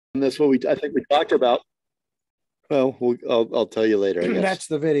this, I think we talked about. Well, I'll tell you later, I guess. That's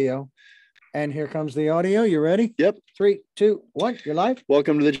the video. And here comes the audio. You ready? Yep. 3, 2, 1. You're live.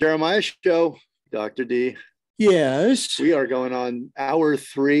 Welcome to the Jeremiah Show, Dr. D. Yes. We are going on hour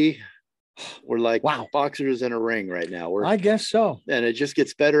 3. We're like boxers in a ring right now. I guess so. And it just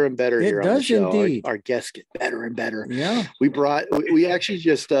gets better and better here on the show. Indeed. Our guests get better and better. Yeah. We actually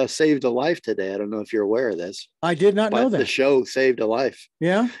just saved a life today. I don't know if you're aware of this. I did not know that. The show saved a life.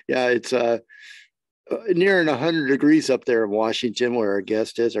 Yeah. Yeah. It's nearing 100 degrees up there in Washington, where our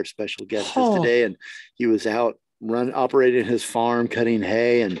guest is, our special guest is today. And he was out operating his farm, cutting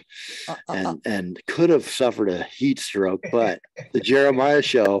hay, and could have suffered a heat stroke. But the Jeremiah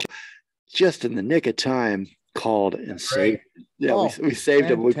Show, just in the nick of time, called and saved him. Yeah, we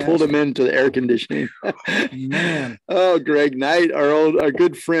saved him. We pulled him into the air conditioning. Man. Oh, Greg Knight, our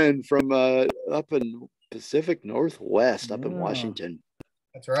good friend from up in Pacific Northwest, up in Washington.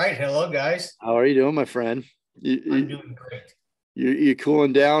 That's right. Hello, guys. How are you doing, my friend? I'm doing great. You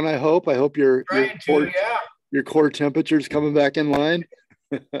cooling down, I hope. I hope your core temperature's coming back in line.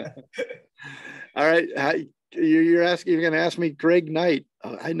 All right. You're going to ask me Greg Knight.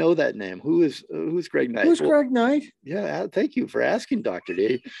 I know that name. Who's Greg Knight? Who's Greg Knight? Yeah, thank you for asking, Dr.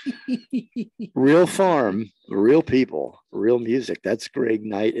 D. Real farm, real people, real music. That's Greg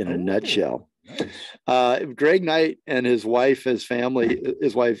Knight in a nutshell. Nice. Greg Knight and his wife, his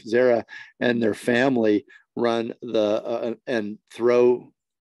wife Zara, and their family run and throw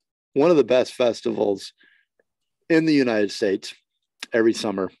one of the best festivals in the United States every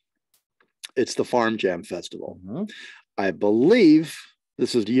summer. It's the Farm Jam Festival. Mm-hmm. I believe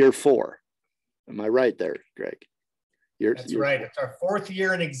this is year 4. Am I right there, Greg? That's right. It's our 4th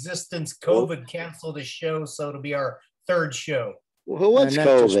year in existence. COVID canceled the show, so it'll be our 3rd show. Well, what's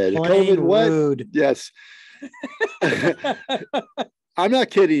COVID? COVID, what? Rude. Yes. I'm not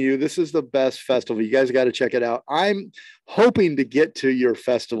kidding you. This is the best festival. You guys got to check it out. I'm hoping to get to your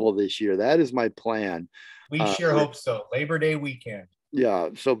festival this year. That is my plan. We sure hope so. Labor Day weekend. Yeah,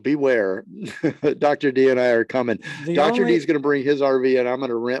 so beware. Dr. D and I are coming. Dr. D is going to bring his RV, and I'm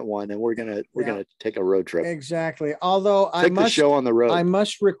going to rent one, and we're going to take a road trip. Exactly. Although take the show on the road. I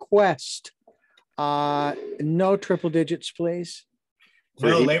must request no triple digits, please.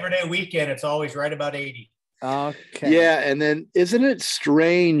 No, Labor Day weekend, it's always right about 80. Okay. Yeah, and then isn't it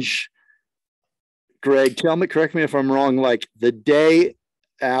strange, Greg? Correct me if I'm wrong. Like the day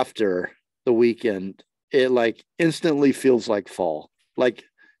after the weekend, it like instantly feels like fall. Like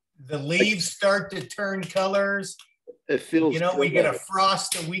the leaves start to turn colors. It feels. We get a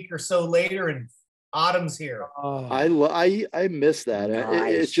frost a week or so later, and autumn's here. Oh. I miss that.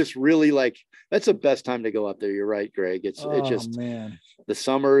 Nice. It's just really like that's the best time to go up there. You're right, Greg. It's just man. The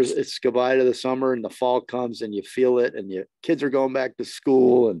summers. It's goodbye to the summer, and the fall comes, and you feel it. And your kids are going back to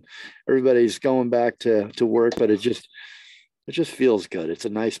school, and everybody's going back to work. But it just feels good. It's a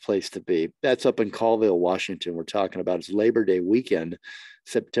nice place to be. That's up in Colville, Washington. We're talking about it's Labor Day weekend,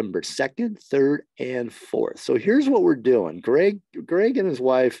 September 2nd, 3rd, and 4th. So here's what we're doing. Greg and his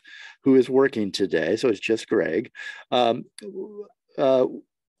wife, who is working today, so it's just Greg. Greg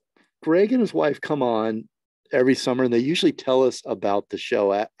and his wife come on every summer, and they usually tell us about the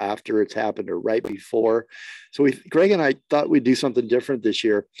show after it's happened or right before. So Greg and I thought we'd do something different this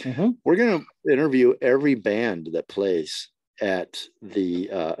year. Mm-hmm. We're going to interview every band that plays at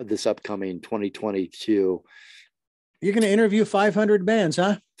the this upcoming 2022. You're going to interview 500 bands,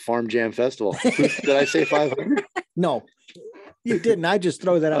 huh? Farm Jam Festival. Did I say 500? No, you didn't. I just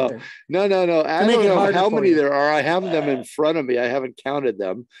throw that out there. No. I don't know how many there are. I have them in front of me. I haven't counted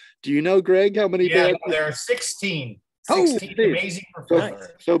them. Do you know, Greg, how many bands? There are 16. 16 amazing performers.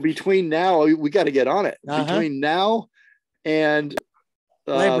 So between now, we got to get on it. Uh-huh. Between now and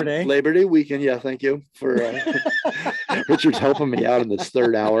Labor Day weekend. Yeah, thank you for Richard's helping me out in this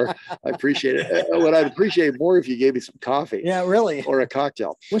 3rd hour. I appreciate it. What I'd appreciate more if you gave me some coffee. Yeah, really. Or a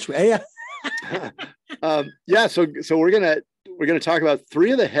cocktail. Which way? Yeah. So we're gonna talk about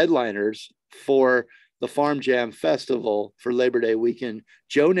 3 of the headliners for the Farm Jam Festival for Labor Day weekend.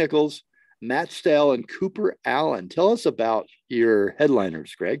 Joe Nichols, Matt Stell, and Cooper Allen. Tell us about your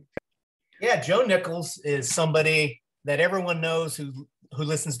headliners, Greg. Yeah, Joe Nichols is somebody that everyone knows who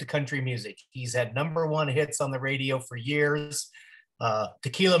listens to country music. He's had #1 hits on the radio for years.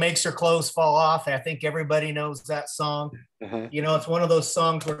 Tequila Makes Her Clothes Fall Off. I think everybody knows that song. Uh-huh. It's one of those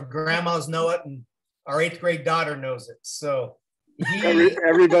songs where grandmas know it and our 8th grade daughter knows it. So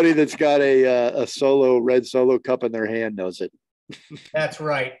everybody that's got a red solo cup in their hand knows it. That's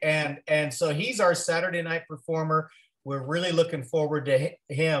right. And so he's our Saturday night performer. We're really looking forward to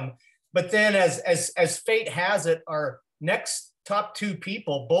him. But then as fate has it, our next top two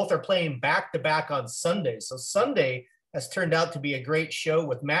people, both are playing back to back on Sunday. So Sunday has turned out to be a great show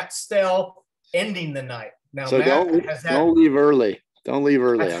with Matt Stell ending the night. Now, So Matt don't leave early. Don't leave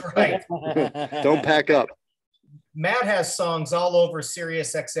early. That's right. Don't pack up. Matt has songs all over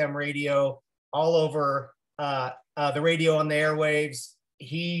Sirius XM radio, all over the radio on the airwaves.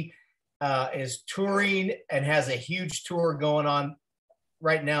 He is touring and has a huge tour going on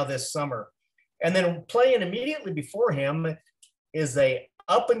right now this summer. And then playing immediately before him is a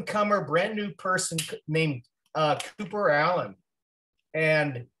up-and-comer, brand new person named Cooper Allen.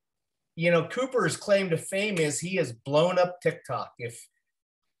 And, you know, Cooper's claim to fame is he has blown up TikTok. It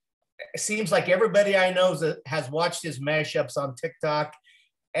seems like everybody I know has watched his mashups on TikTok.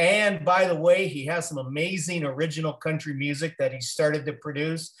 And by the way, he has some amazing original country music that he started to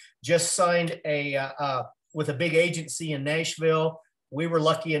produce. Just signed with a big agency in Nashville. We were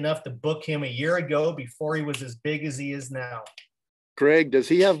lucky enough to book him a year ago before he was as big as he is now. Greg, does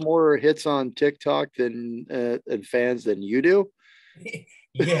he have more hits on TikTok than fans than you do?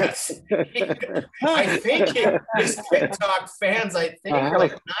 Yes. I think his TikTok fans, I think, are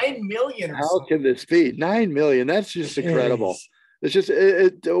like 9 million. How can this be? 9 million. That's just incredible. It's just,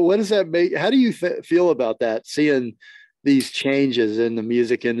 what does that make? How do you feel about that? Seeing these changes in the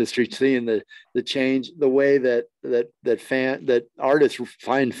music industry, seeing the change, the way that artists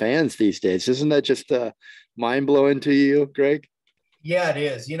find fans these days. Isn't that just mind blowing to you, Greg? Yeah, it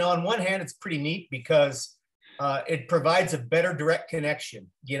is. You know, on one hand, it's pretty neat because it provides a better direct connection.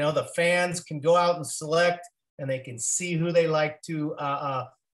 You know, the fans can go out and select, and they can see who they like to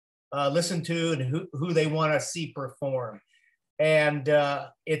listen to and who they want to see perform. And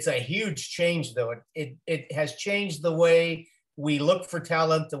it's a huge change, though. It has changed the way we look for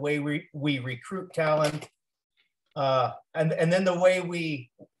talent, the way we recruit talent, and then the way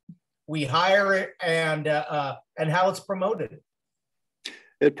we hire it and how it's promoted.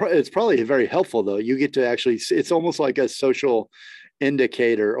 It's probably very helpful, though. You get to actually, it's almost like a social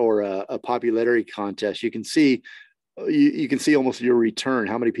indicator or a popularity contest. You can see almost your return,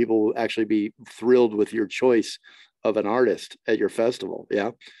 how many people will actually be thrilled with your choice of an artist at your festival.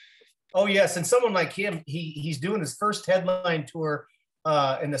 Yeah. Oh yes. And someone like him, he's doing his first headline tour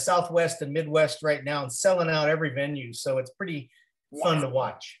in the Southwest and Midwest right now and selling out every venue. So it's pretty fun to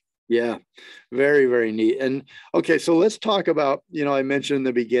watch. Yeah. Very, very neat. And okay, so let's talk about, you know, I mentioned in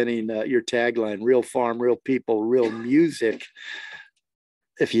the beginning, your tagline, real farm, real people, real music.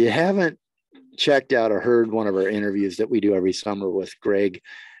 If you haven't checked out or heard one of our interviews that we do every summer with Greg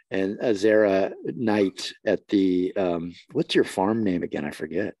and Azera Knight at the, what's your farm name again? I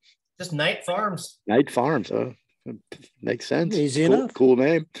forget. Just Knight Farms. Knight Farms. Oh, makes sense. Easy enough. Cool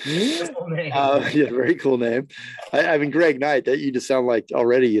name. Yeah. Yeah, very cool name. I mean, Greg Knight, that you just sound like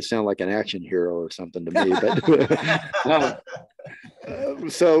you sound like an action hero or something to me. But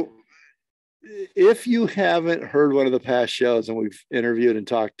so if you haven't heard one of the past shows, and we've interviewed and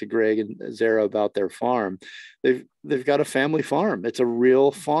talked to Greg and Zara about their farm, they've got a family farm. It's a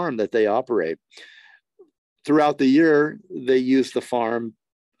real farm that they operate. Throughout the year, they use the farm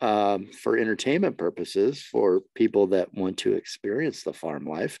for entertainment purposes for people that want to experience the farm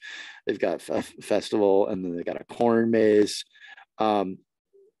life. They've got a festival, and then they got a corn maze.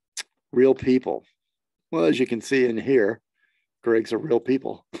 Real people. Well, as you can see in here, Greg's a real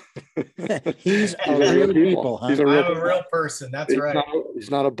people. He's a real people. Huh? He's a real person. That's right.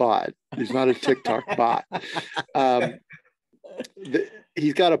 He's not a bot. He's not a TikTok bot.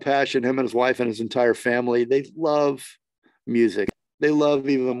 He's got a passion. Him and his wife and his entire family, they love music. They love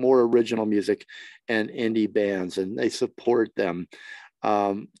even more original music and indie bands, and they support them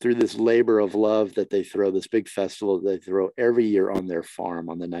through this labor of love that they throw, this big festival that they throw every year on their farm,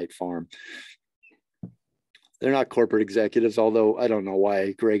 on the Knight Farm. They're not corporate executives, although I don't know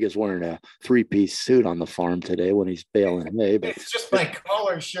why Greg is wearing a 3-piece suit on the farm today when he's baling hay. But it's just my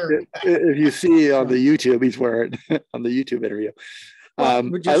collar shirt. If you see on the YouTube, he's wearing on the YouTube interview.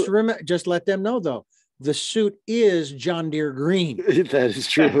 Well, just let them know, though. The suit is John Deere green. That is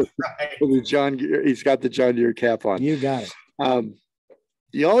true. Right. He's got the John Deere cap on. You got it.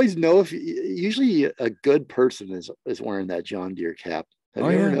 You always know usually a good person is wearing that John Deere cap.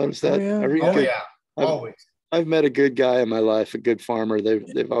 Have you ever noticed that? Always. I've met a good guy in my life, a good farmer. They're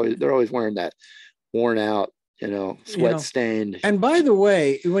always wearing that worn out, sweat stained. And by the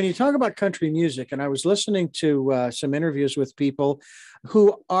way, when you talk about country music, and I was listening to some interviews with people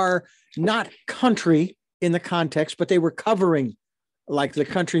who are not country in the context, but they were covering like the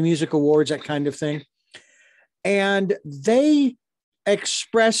Country Music Awards, that kind of thing. And they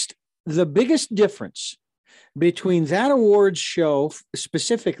expressed the biggest difference between that awards show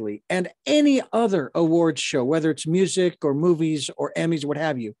specifically and any other awards show, whether it's music or movies or Emmys, what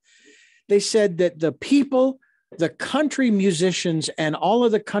have you. They said that the people, the country musicians and all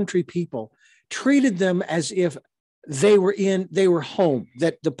of the country people treated them as if they were home,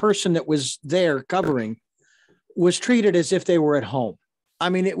 that the person that was there covering was treated as if they were at home. I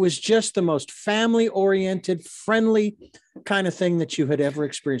mean, it was just the most family-oriented, friendly kind of thing that you had ever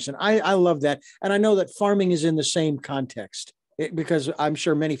experienced. And I love that. And I know that farming is in the same context because I'm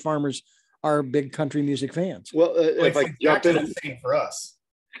sure many farmers are big country music fans. Well, if I jump in, the same for us.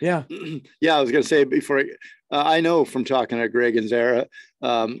 Yeah. Yeah, I was going to say before, I know from talking to Greg and Zara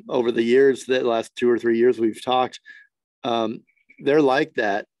over the years, the last 2 or 3 years we've talked, they're like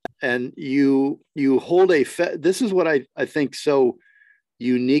that. And you hold this is what I think so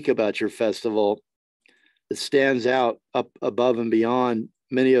unique about your festival that stands out up above and beyond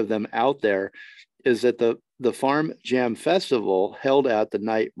many of them out there, is that the Farm Jam Festival held at the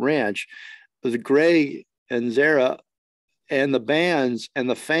Night Ranch with Greg and Zara and the bands and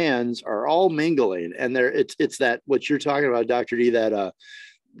the fans are all mingling, and it's that what you're talking about, Dr. D, that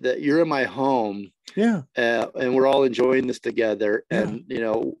you're in my home, and we're all enjoying this together, and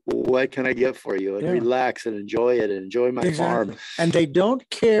what can I get for you, and relax and enjoy it and enjoy my farm. And they don't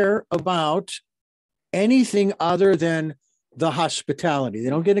care about anything other than the hospitality. They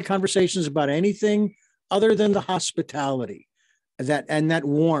don't get into conversations about anything other than the hospitality, that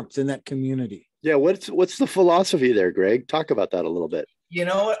warmth and that community. Yeah, what's the philosophy there, Greg? Talk about that a little bit. You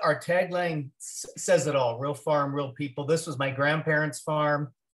know what? Our tagline says it all: real farm, real people. This was my grandparents'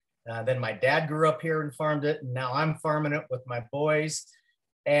 farm. Then my dad grew up here and farmed it, and now I'm farming it with my boys.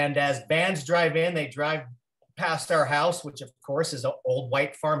 And as bands drive in, they drive past our house, which of course is an old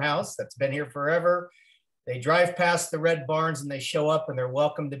white farmhouse that's been here forever. They drive past the red barns and they show up, and they're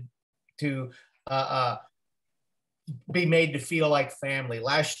welcome to be made to feel like family.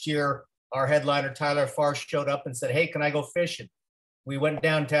 Last year, our headliner, Tyler Farr, showed up and said, "Hey, can I go fishing?" We went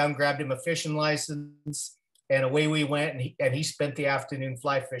downtown, grabbed him a fishing license, and away we went. And he spent the afternoon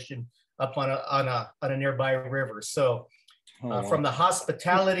fly fishing up on a nearby river. So from the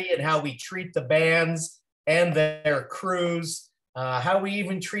hospitality and how we treat the bands and their crews, how we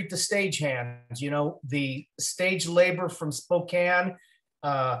even treat the stagehands, the stage labor from Spokane,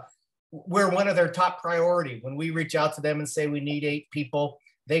 we're one of their top priority. When we reach out to them and say we need 8 people,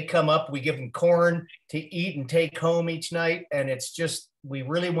 they come up, we give them corn to eat and take home each night. And it's just, we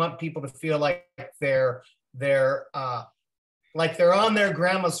really want people to feel like they're on their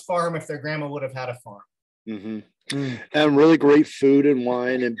grandma's farm if their grandma would have had a farm. Mm-hmm. And really great food and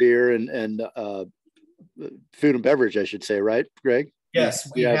wine and beer and food and beverage, I should say, right, Greg? Yes,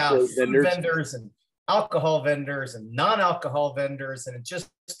 we have food vendors and alcohol vendors and non-alcohol vendors. And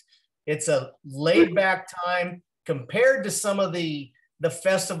it's a laid back time compared to some of the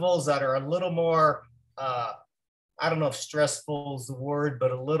festivals that are a little more, I don't know if stressful is the word, but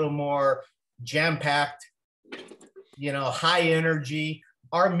a little more jam-packed, high energy.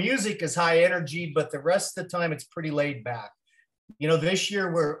 Our music is high energy, but the rest of the time it's pretty laid back. This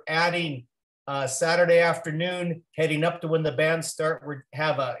year we're adding Saturday afternoon, heading up to when the bands start, we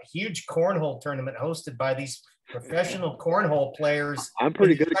have a huge cornhole tournament hosted by these professional cornhole players. I'm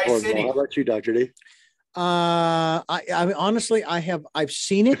pretty good at cornhole. How about you, Dr. D? I mean, honestly, I've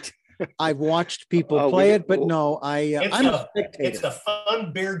seen it. I've watched people play it, but no, I'm a spectator. It's a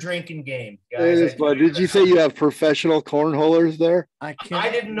fun beer drinking game, guys. It is fun. Did you say you have professional cornholers there? I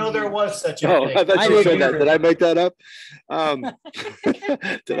didn't know there was such a thing. I thought you said that. Did I make that up?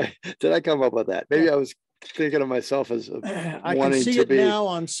 Did I come up with that? Maybe I was thinking of myself as I can see it now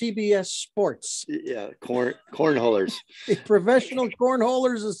on CBS Sports. Yeah, cornholers. The Professional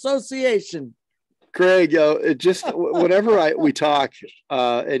Cornholers Association. Greg, whenever we talk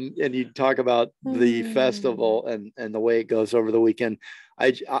and you talk about the festival and the way it goes over the weekend,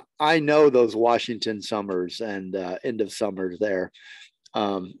 I know those Washington summers and end of summers there,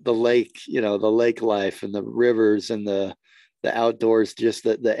 the lake, the lake life and the rivers and the outdoors, just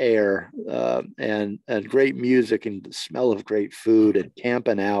the air and great music and the smell of great food and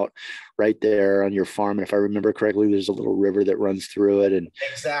camping out right there on your farm. And if I remember correctly, there's a little river that runs through it. And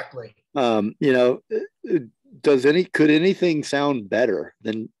exactly. Could anything sound better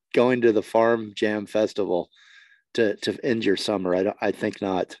than going to the Farm Jam Festival to end your summer? I think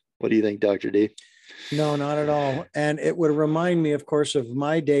not. What do you think, Dr. D? No, not at all. And it would remind me, of course, of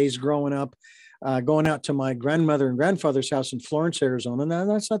my days growing up, going out to my grandmother and grandfather's house in Florence, Arizona. Now,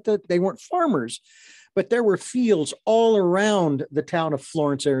 that's not that they weren't farmers, but there were fields all around the town of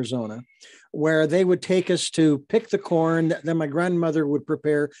Florence, Arizona, where they would take us to pick the corn that then my grandmother would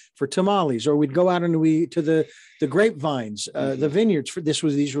prepare for tamales, or we'd go out and to the grapevines, the vineyards.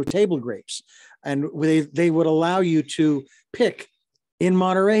 These were table grapes, and they would allow you to pick in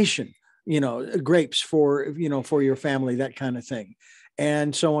moderation, grapes for your family, that kind of thing,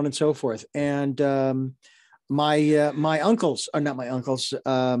 and so on and so forth. And my uncles, or not my uncles,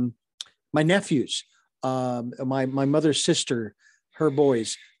 my nephews, my mother's sister, her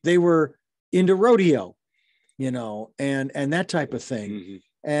boys, they were into rodeo, and that type of thing.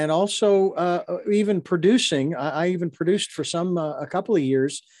 And also even producing, I even produced for a couple of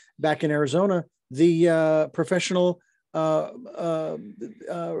years back in Arizona, the professional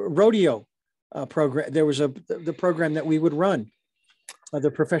rodeo program. There was the program that we would run,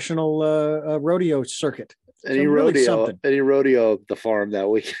 the professional rodeo circuit. Any rodeo at the farm that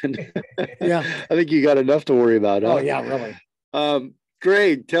weekend. Yeah. I think you got enough to worry about. Oh, yeah, really.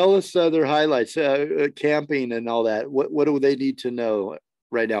 Greg, tell us their highlights, camping and all that. What do they need to know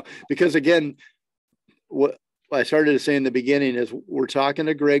right now? Because again, what I started to say in the beginning is we're talking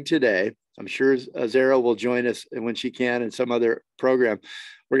to Greg today. I'm sure Zara will join us when she can in some other program.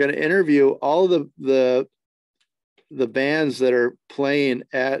 We're going to interview all of the bands that are playing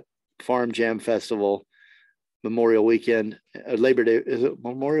at Farm Jam Festival Memorial Weekend, Labor Day. Is it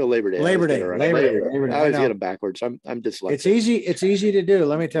Memorial Labor Day? Labor Day. I always get them backwards. I'm dyslexic. It's easy to do.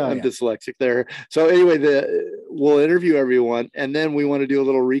 Let me tell you. I'm dyslexic there. So anyway, we'll interview everyone, and then we want to do a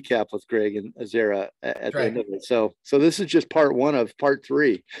little recap with Greg and Zara at the end of it. So this is just part 1 of part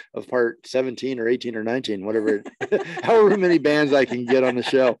 3 of part 17 or 18 or 19, whatever, however many bands I can get on the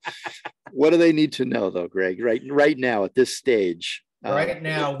show. What do they need to know though, Greg? Right now at this stage. Right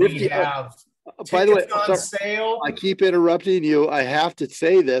now we have. By the way, on sale. I keep interrupting you. I have to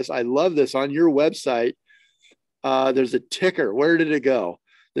say this. I love this. On your website, there's a ticker. Where did it go?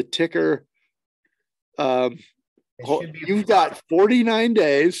 The ticker. You've got 49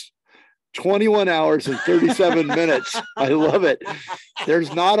 days, 21 hours, and 37 minutes. I love it.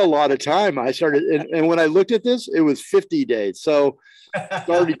 There's not a lot of time. I started, and when I looked at this, it was 50 days. So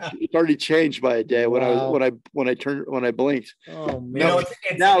it's already changed by a day. Wow. when I blinked. Oh man!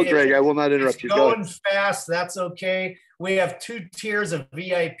 Greg, I will not interrupt you. Going fast. That's okay. We have 2 tiers of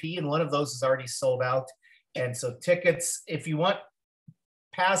VIP, and one of those is already sold out. And so tickets, if you want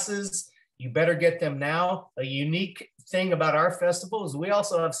passes, you better get them now. A unique thing about our festival is we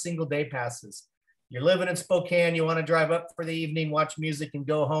also have single day passes. You're living in Spokane, you want to drive up for the evening, watch music, and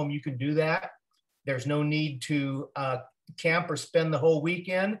go home. You can do that. There's no need to camp or spend the whole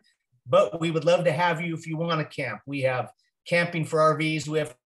weekend, but we would love to have you if you want to camp. We have camping for RVs, we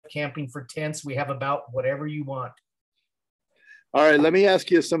have camping for tents, we have about whatever you want. All right, let me ask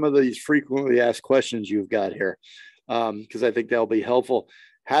you some of these frequently asked questions you've got here, because I think that'll be helpful.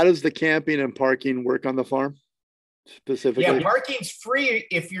 How does the camping and parking work on the farm specifically? Yeah, parking's free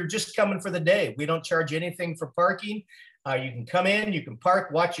if you're just coming for the day. We don't charge anything for parking. You can come in, you can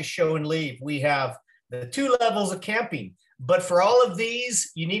park, watch a show, and leave. We have the 2 levels of camping, but for all of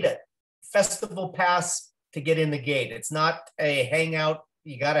these, you need a festival pass to get in the gate. It's not a hangout.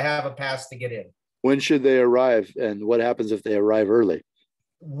 You got to have a pass to get in. When should they arrive, and what happens if they arrive early?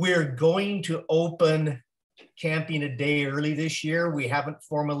 We're going to open camping a day early this year. We haven't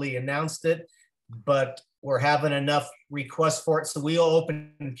formally announced it, but we're having enough requests for it. So we'll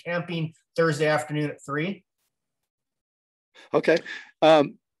open camping Thursday afternoon at 3. Okay.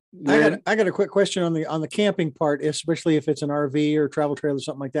 I got a quick question on the camping part, especially if it's an RV or travel trailer or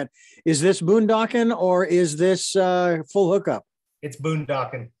something like that. Is this boondocking or is this full hookup? It's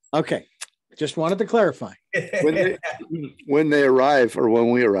boondocking. Okay. Just wanted to clarify. When they arrive, or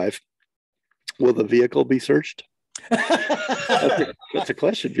when we arrive, will the vehicle be searched? That's a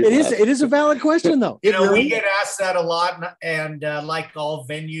question. It is a valid question though. We get asked that a lot, and like all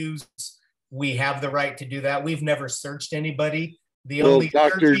venues, we have the right to do that. We've never searched anybody. Will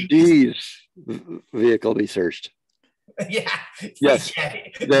Dr. D's vehicle be searched? Yeah. Yes.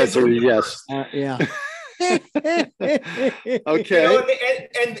 That's a yes. Yeah. Okay.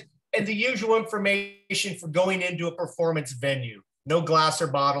 And the usual information for going into a performance venue. No glass or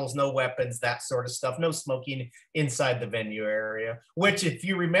bottles, no weapons, that sort of stuff. No smoking inside the venue area, which, if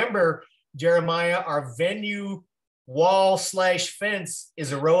you remember, Jeremiah, our venue wall/fence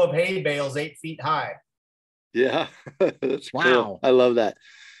is a row of hay bales 8 feet high. Yeah. That's wow. Cool. I love that.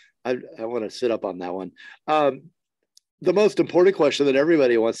 I want to sit up on that one. The most important question that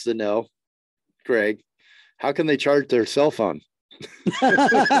everybody wants to know, Greg, how can they charge their cell phone?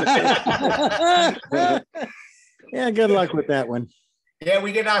 Yeah, good luck with that one. Yeah,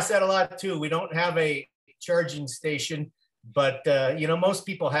 we get asked that a lot too. We don't have a charging station, but most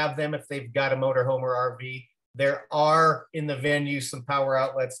people have them if they've got a motorhome or RV. There are in the venue some power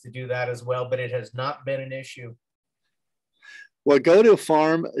outlets to do that as well, but it has not been an issue. Well, go to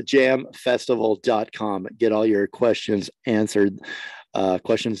farmjamfestival.com. Get all your questions answered,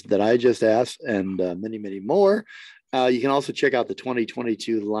 questions that I just asked, and many, many more. You can also check out the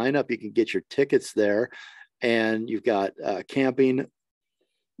 2022 lineup. You can get your tickets there, and you've got camping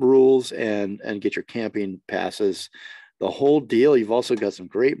rules and get your camping passes, the whole deal. You've also got some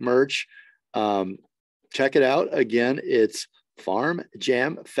great merch. Check it out. Again, it's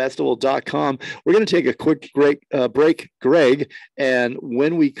farmjamfestival.com. We're going to take a quick break, Greg, and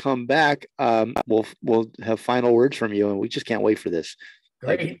when we come back, we'll have final words from you, and we just can't wait for this.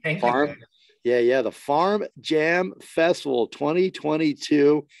 Great, thank you. Yeah, the Farm Jam Festival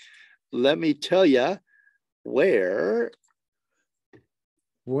 2022. Let me tell you where.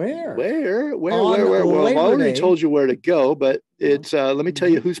 Well, I already told you where to go, but it's let me tell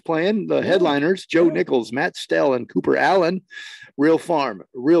you who's playing. The headliners: Joe Nichols, Matt Stell, and Cooper Allen. Real farm,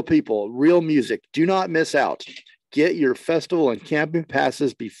 real people, real music. Do not miss out. Get your festival and camping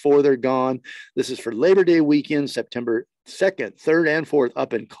passes before they're gone. This is for Labor Day weekend, September 2nd, 3rd, and 4th,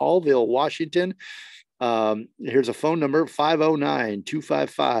 up in Colville, Washington. Here's a phone number: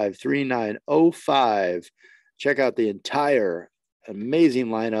 509-255-3905. Check out the entire amazing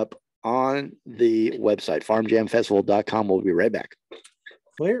lineup on the website, farmjamfestival.com. We'll be right back.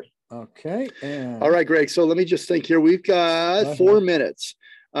 Clear. Okay. All right, Greg. So let me just think here. We've got 4 minutes.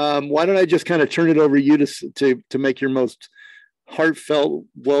 Why don't I just kind of turn it over to you to make your most heartfelt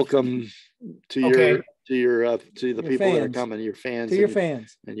welcome to the people fans that are coming, your fans, to your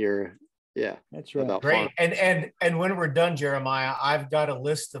fans, and your that's right. Great. And when we're done, Jeremiah, I've got a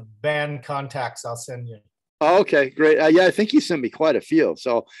list of band contacts I'll send you. Okay, great. Yeah, I think you sent me quite a few,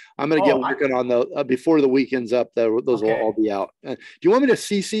 so I'm going to get working on the before the weekend's up. Those will all be out. Do you want me to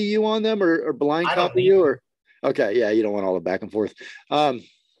CC you on them or blind copy you? Or okay, yeah, you don't want all the back and forth. I'll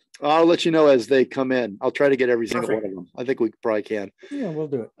let you know as they come in. I'll try to get every single one of them. I think we probably can. Yeah, we'll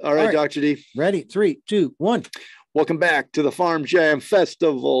do it. All right, Dr. D. Ready? 3, 2, 1. Welcome back to the Farm Jam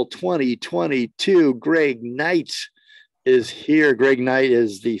Festival 2022. Greg Knight is here. Greg Knight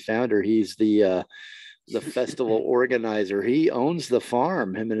is the founder. He's the festival organizer. He owns the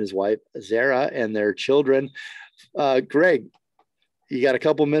farm, him and his wife Zara and their children. Greg, you got a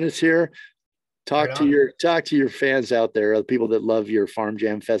couple minutes here. Talk to your fans out there, the people that love your Farm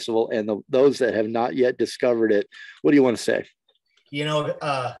Jam Festival, and those that have not yet discovered it. What do you want to say?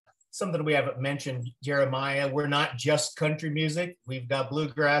 Something we haven't mentioned, Jeremiah, we're not just country music. We've got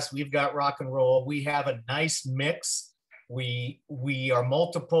bluegrass, we've got rock and roll. We have a nice mix. We are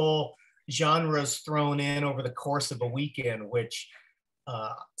multiple genres thrown in over the course of a weekend, which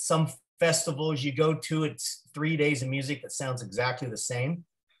some festivals you go to, it's 3 days of music that sounds exactly the same.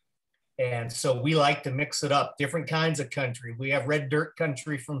 And so we like to mix it up, different kinds of country. We have red dirt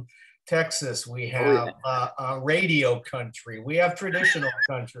country from Texas. We have radio country. We have traditional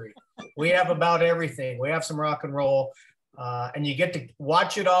country. We have about everything. We have some rock and roll. And you get to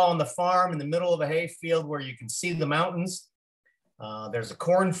watch it all on the farm in the middle of a hay field where you can see the mountains. There's a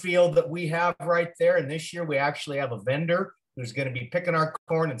cornfield that we have right there. And this year we actually have a vendor who's going to be picking our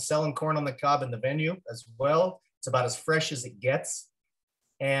corn and selling corn on the cob in the venue as well. It's about as fresh as it gets.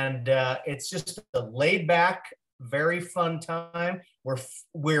 And it's just a laid back, very fun time. We're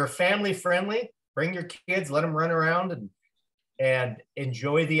family friendly. Bring your kids, let them run around and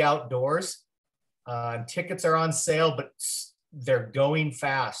enjoy the outdoors. Tickets are on sale, but they're going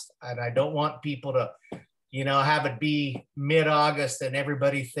fast. And I don't want people to, have it be mid-August and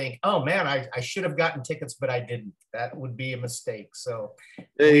everybody think, oh man, I should have gotten tickets, but I didn't. That would be a mistake. So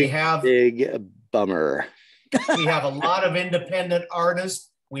big bummer. We have a lot of independent artists.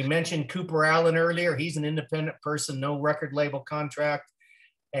 We mentioned Cooper Allen earlier. He's an independent person, no record label contract.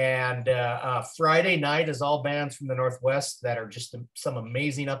 And Friday night is all bands from the Northwest that are just some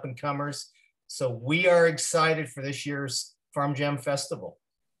amazing up-and-comers. So we are excited for this year's Farm Jam Festival.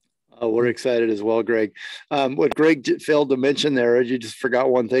 We're excited as well, Greg. What Greg failed to mention there, you just forgot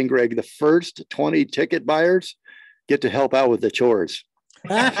one thing, Greg. The first 20 ticket buyers get to help out with the chores.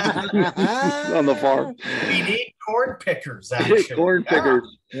 On the farm. We need corn pickers, actually. Corn pickers.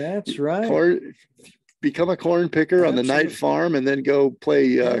 That's right. Become a corn picker on the night farm and then go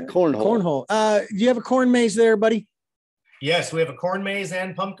play cornhole. Do you have a corn maze there, buddy? Yes, we have a corn maze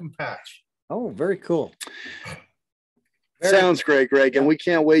and pumpkin patch. Oh, very cool. Sounds great, Greg. And we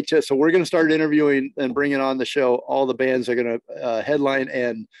can't wait so we're going to start interviewing and bringing on the show all the bands that are going to headline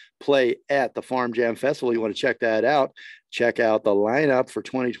and play at the Farm Jam Festival. You want to check that out. Check out the lineup for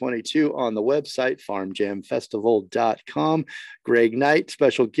 2022 on the website, farmjamfestival.com. Greg Knight,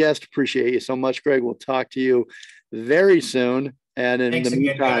 special guest. Appreciate you so much, Greg. We'll talk to you very soon. And in Thanks the again,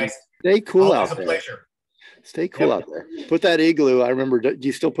 meantime, guys. stay cool Always out a there. pleasure. Stay cool out there. Put that igloo. I remember, do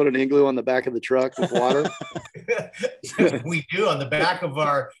you still put an igloo on the back of the truck with water? We do, on the back of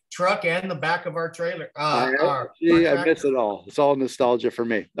our truck and the back of our trailer. I miss it all. It's all nostalgia for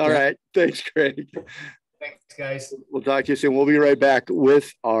me. All right. Thanks, Craig. Thanks, guys. We'll talk to you soon. We'll be right back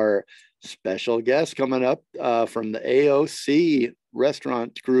with our special guest coming up from the A.O.C.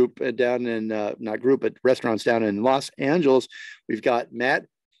 restaurant group down in, not group, but restaurants down in Los Angeles. We've got Matt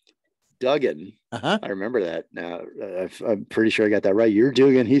Duggan. I remember that now. I'm pretty sure I got that right. You're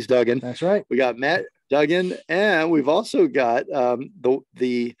Duggan, he's Duggan. That's right. We got Matt Duggan, and we've also got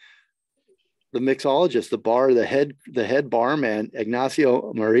the mixologist, the head barman,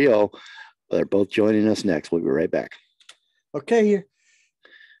 Ignacio Murillo. They're both joining us next. We'll be right back. Okay, here.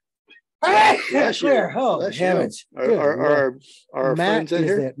 Clear. Oh, heavens. Our friends in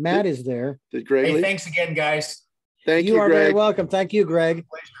here. Matt is there. Did Greg Hey, leave? thanks again, guys. Thank you, are Greg. very welcome. Thank you, Greg.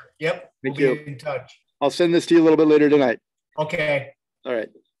 Pleasure. Yep. Thank We'll you. be in touch. I'll send this to you a little bit later tonight. Okay. All right.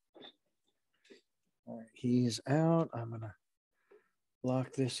 All right, he's out. I'm gonna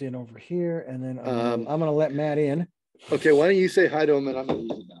lock this in over here, and then I'm gonna let Matt in. Okay, why don't you say hi to him, and I'm gonna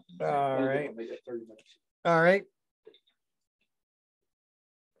use it now. All right. All right.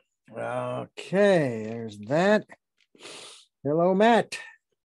 Okay, there's that. Hello, Matt.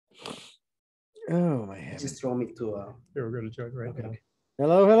 Oh my heavens. Just throw me to Here, we're going to join right now.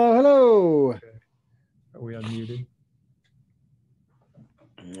 Hello, hello, hello. Okay. Are we unmuted?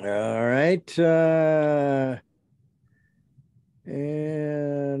 All right.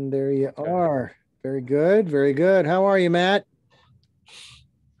 And there you are. Very good. Very good. How are you, Matt? I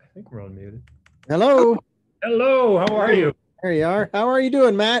think we're unmuted. Hello. Hello, how are you? There you are. How are you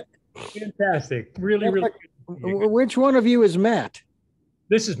doing, Matt? Fantastic. Really, really good. Which one of you is Matt?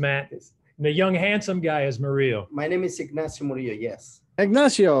 This is Matt. And the young, handsome guy is Murillo. My name is Ignacio Murillo, yes.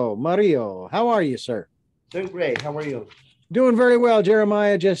 Ignacio Murillo. How are you, sir? Doing great. How are you? Doing very well.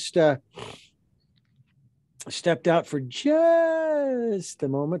 Jeremiah just stepped out for just a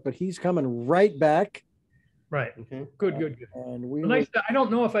moment, but he's coming right back. Right. Okay. Good, good, good. And we Well, I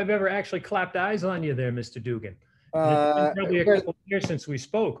don't know if I've ever actually clapped eyes on you there, Mr. Duggan. It's been probably a couple of years since we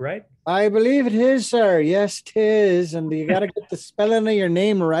spoke, right? I believe it is, sir. Yes, 'tis. And you got to get the spelling of your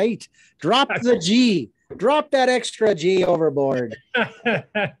name right. Drop the G. Drop that extra G overboard.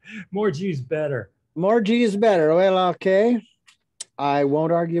 More G's better. More G is better. Well, okay. I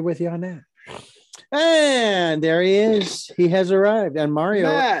won't argue with you on that. And there he is. He has arrived. And Mario.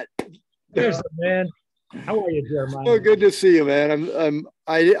 Matt. There's the man. How are you, Jeremiah? Oh, good to see you, man.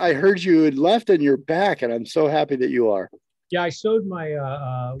 I heard you had left and you're back, and I'm so happy that you are. Yeah, I sowed my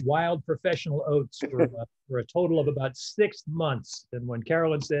wild professional oats for a total of about 6 months. And when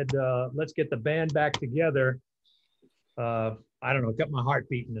Carolyn said, let's get the band back together, I don't know, it got my heart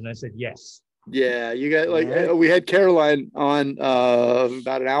beating. And I said, yes. Yeah, you got we had Caroline on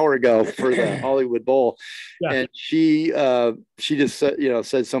about an hour ago for the Hollywood Bowl, and she just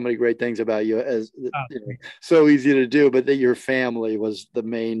said so many great things about you, as so easy to do, but that your family was the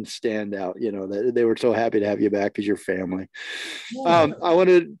main standout. That they were so happy to have you back as your family. I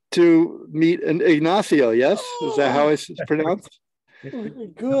wanted to meet an Ignacio. Yes, is that how it's pronounced?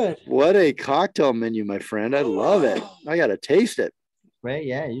 Good. What a cocktail menu, my friend! I love it. I got to taste it. Right,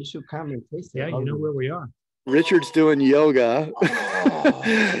 yeah, you should come and taste it. Yeah, you know where we are. Richard's doing yoga.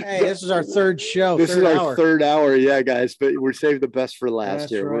 Hey, this is our third show. This is our third hour. Yeah, guys, but we're saved the best for last.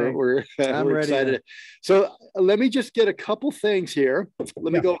 That's here. Right. We're ready excited. So let me just get a couple things here.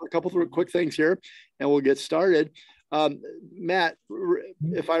 Let me go over a couple of quick things here, and we'll get started. Matt,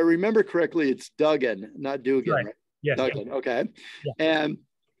 if I remember correctly, it's Duggan, not Duggan. Right? Yes. Duggan. Yeah. Okay. Yeah. And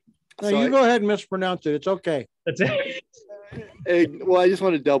no, you go ahead and mispronounce it. It's okay. That's it. Well, I just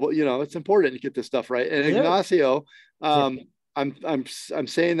want to double. It's important to get this stuff right. And Ignacio, I'm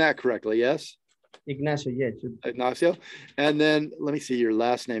saying that correctly. Yes. Ignacio, yeah. Ignacio, and then let me see your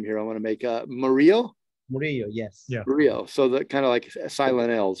last name here. I want to make Murillo. Murillo, yes. Yeah. Murillo. So the kind of like silent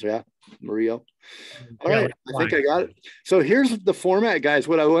L's, yeah. Murillo. All right, I think I got it. So here's the format, guys.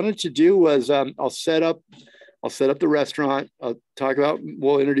 What I wanted to do was I'll set up the restaurant.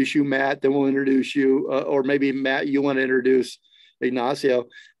 We'll introduce you, Matt, then we'll introduce you, or maybe Matt, you want to introduce Ignacio.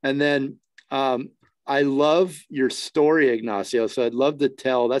 And then I love your story, Ignacio. So I'd love to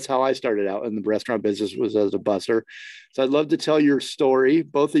tell, that's how I started out in the restaurant business, was as a busser. So I'd love to tell your story,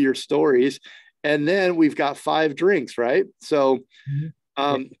 both of your stories. And then we've got 5 drinks, right? So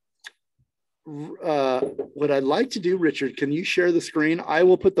what I'd like to do, Richard, can you share the screen? I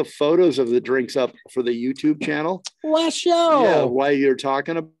will put the photos of the drinks up for the YouTube channel. Last show. Yeah, while you're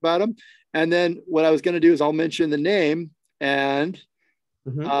talking about them. And then what I was going to do is I'll mention the name and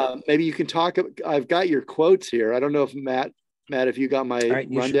maybe you can talk. I've got your quotes here. I don't know if Matt, if you got my You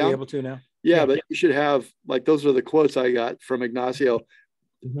rundown. should be able to now. Yeah, but you should have, like, those are the quotes I got from Ignacio.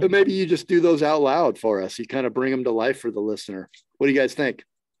 But maybe you just do those out loud for us. You kind of bring them to life for the listener. What do you guys think?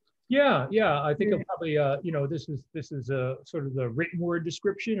 Yeah. I think I'll probably, this is sort of the written word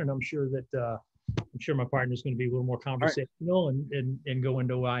description, and I'm sure my partner's going to be a little more conversational and go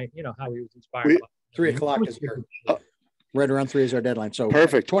into why, how he was inspired. 3 o'clock is here. Right around 3 is our deadline. So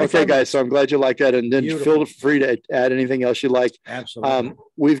perfect. Okay, guys. So I'm glad you like that. And then feel free to add anything else you like. Absolutely.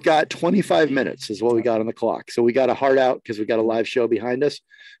 We've got 25 minutes is what we got on the clock. So we got a hard out because we got a live show behind us.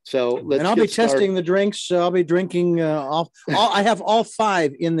 So let's. And I'll be testing the drinks. I'll be drinking all. I have all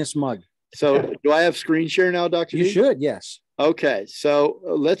 5 in this mug. So do I have screen share now, Dr. You should. Yes. Okay. So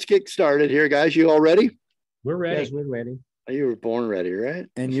let's get started here, guys. You all ready? We're ready. Yes, we're ready. You were born ready, right?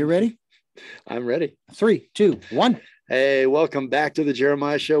 And you're ready? I'm ready. 3, 2, 1. Hey, welcome back to the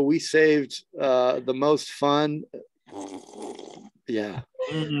Jeremiah Show. We saved the most fun. Yeah.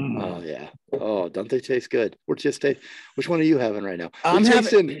 Oh, yeah. Oh, don't they taste good? Which one are you having right now?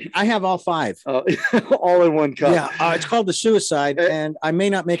 I have all 5. All in one cup. Yeah. It's called the Suicide, and I may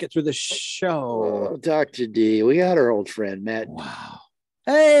not make it through the show. Oh, Dr. D, we got our old friend, Matt. Wow.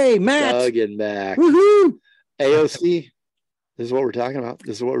 Hey, Matt. Duggan back. Woohoo. A.O.C. This is what we're talking about.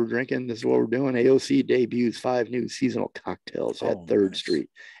 This is what we're drinking. This is what we're doing. A.O.C. debuts 5 new seasonal cocktails at 3rd Street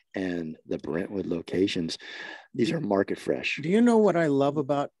and the Brentwood locations. These are market fresh. Do you know what I love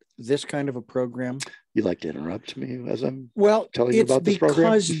about this kind of a program? You like to interrupt me as I'm telling you about this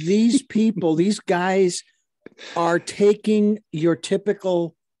program? Because these people, these guys are taking your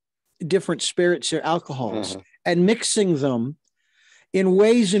typical different spirits or alcohols and mixing them in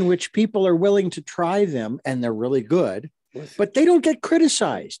ways in which people are willing to try them, and they're really good. But they don't get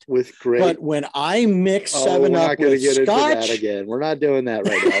criticized. But when I mix 7-Up with get Scotch, into that again. We're not doing that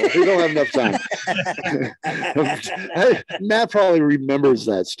right now. We don't have enough time. Matt probably remembers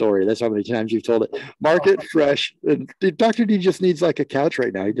that story. That's how many times you've told it. Market fresh. Dr. D just needs like a couch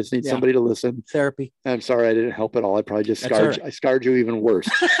right now. He just needs somebody to listen. Therapy. I'm sorry I didn't help at all. I probably just scarred you. I scarred you even worse.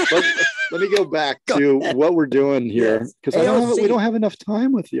 Let me go back to what we're doing here, because we don't have enough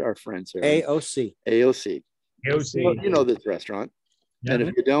time with our friends here. A.O.C. A.O.C. A.O.C. Well, you know this restaurant. Yeah. And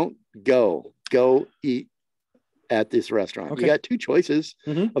if you don't, go eat at this restaurant. You got 2 choices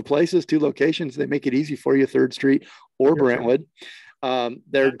of places, 2 locations. They make it easy for you, 3rd Street or Brentwood.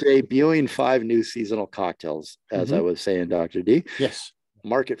 They're debuting 5 new seasonal cocktails, as I was saying, Dr. D. Yes.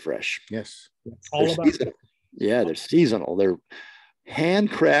 Market fresh. Yes. All about seasonal. Yeah, they're seasonal. They're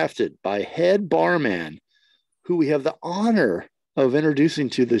handcrafted by head barman, who we have the honor of introducing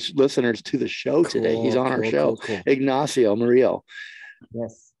to the listeners to the show today. He's on our show. Ignacio Murillo.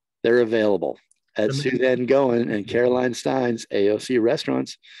 Yes. They're available at Suzanne Goin and Caroline Steine's A.O.C.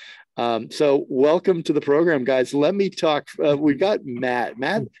 restaurants. So welcome to the program, guys. Let me talk. We got Matt.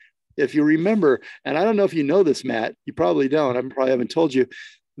 Matt, if you remember, and I don't know if you know this, Matt, you probably don't. I probably haven't told you.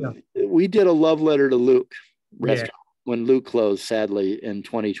 Yeah. We did a love letter to Lucques restaurant. When Lucques closed, sadly, in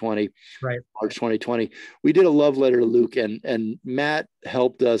 2020, March 2020, we did a love letter to Lucques, and Matt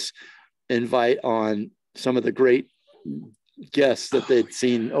helped us invite on some of the great guests that they'd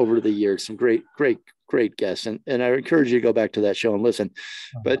seen over the years, some great guests. And I encourage you to go back to that show and listen.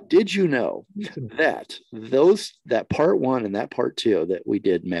 But did you know that that part 1 and that part 2 that we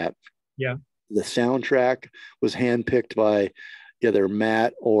did, Matt? Yeah. The soundtrack was handpicked by either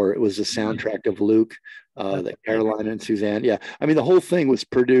Matt or it was the soundtrack of Lucques. That Caroline and Suzanne. Yeah. I mean, the whole thing was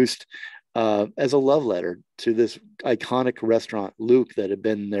produced as a love letter to this iconic restaurant, Lucques, that had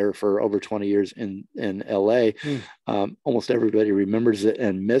been there for over 20 years in LA. Almost everybody remembers it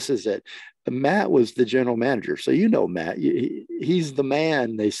and misses it. Matt was the general manager. So, Matt, he's the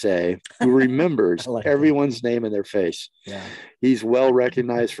man, they say, who remembers everyone's name and their face. Yeah. He's well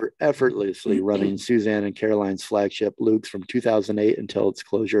recognized for effortlessly running Suzanne and Caroline's flagship Lucques from 2008 until its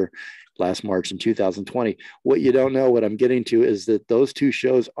closure last March in 2020. What you don't know, what I'm getting to, is that those 2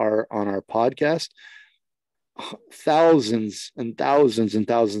 shows are on our podcast. Thousands and thousands and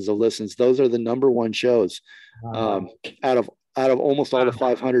thousands of listens. Those are the #1 shows out of almost all the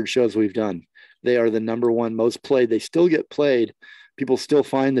 500 shows we've done. They are the #1 most played. They still get played. People still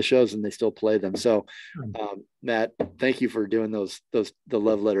find the shows and they still play them. So, Matt, thank you for doing the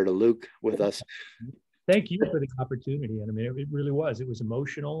love letter to Lucques with us. thank you for the opportunity. And I mean, it really was. It was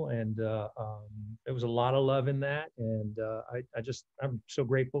emotional, and there was a lot of love in that. And I'm so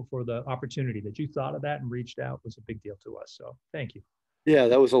grateful for the opportunity that you thought of that and reached out. It was a big deal to us. So thank you. Yeah,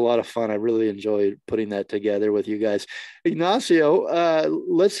 that was a lot of fun. I really enjoyed putting that together with you guys. Ignacio,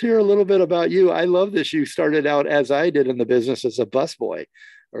 let's hear a little bit about you. I love this. You started out as I did in the business as a busboy.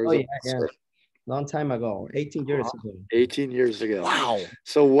 Oh yeah, yeah. Long time ago, 18 years ago. 18 years ago. Wow.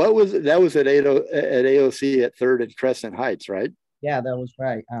 So what was that? Was at AOC at 3rd and Crescent Heights, right? Yeah, that was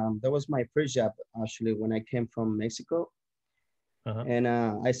right. That was my first job actually when I came from Mexico, and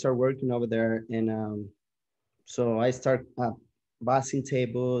I started working over there. And so I start bussing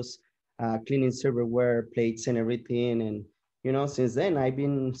tables, cleaning silverware, plates, and everything. And you know, since then I've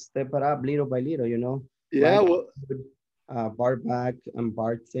been stepping up little by little. You know. Yeah. Bar back and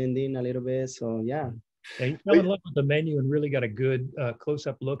bartending a little bit. So yeah. Yeah, he fell in love with the menu and really got a good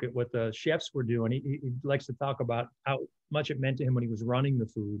close-up look at what the chefs were doing. He likes to talk about how much it meant to him when he was running the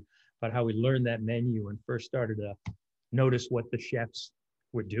food, but how he learned that menu and first started to notice what the chefs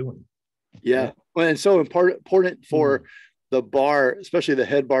were doing. Yeah, well, and so important for the bar, especially the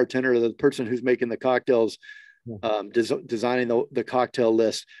head bartender, the person who's making the cocktails, designing the cocktail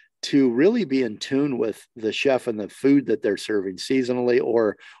list, to really be in tune with the chef and the food that they're serving seasonally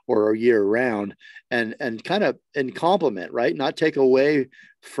or year round, and kind of in complement, right? Not take away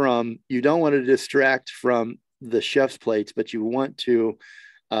from, you don't want to distract from the chef's plates, but you want to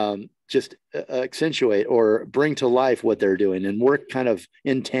just accentuate or bring to life what they're doing and work kind of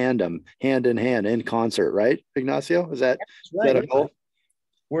in tandem, hand in hand, in concert, right, Ignacio? Is that a goal?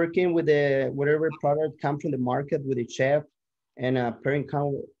 Working with whatever product comes from the market with the chef, and pairing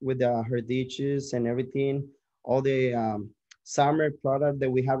count with her dishes and everything. All the summer product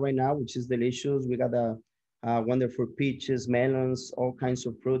that we have right now, which is delicious. We got the wonderful peaches, melons, all kinds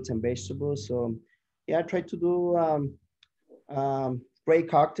of fruits and vegetables. So yeah, I try to do great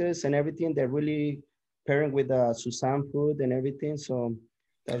cocktails and everything that really pairing with Suzanne food and everything. So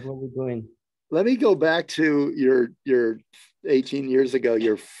that's what we're doing. Let me go back to your 18 years ago,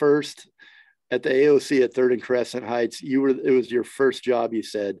 your first at the AOC at 3rd and Crescent Heights. It was your first job, you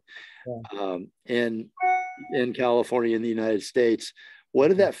said, in California, in the United States. What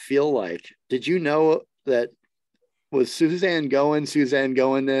did that feel like? Did you know that was Suzanne Goin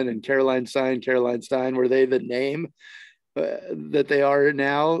then, and Caroline Styne, were they the name that they are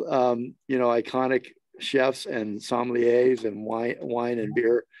now? You know, iconic chefs and sommeliers and wine and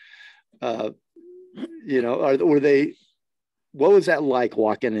beer. You know, were they? What was that like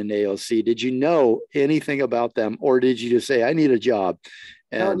walking in AOC? Did you know anything about them, or did you just say, "I need a job"?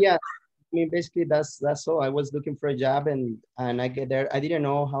 No, yeah. I mean, basically, that's all. I was looking for a job, and I get there. I didn't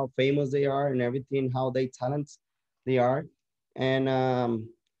know how famous they are and everything, how talented they are, and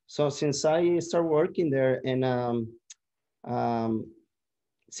so since I started working there and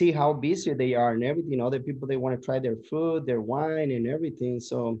see how busy they are and everything, other people, they want to try their food, their wine, and everything.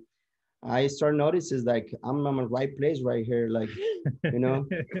 So I start noticing like I'm in the right place right here, like, you know.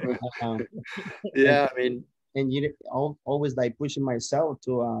 Yeah, I mean, and you always like pushing myself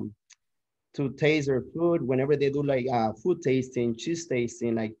to taste their food whenever they do like food tasting, cheese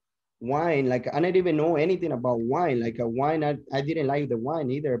tasting, like wine. Like I didn't even know anything about wine. Like a wine, I didn't like the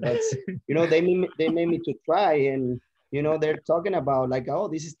wine either, but you know, they made me to try, and you know, they're talking about like, oh,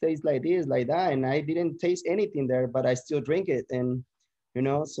 this tastes like this, like that, and I didn't taste anything there, but I still drink it, and you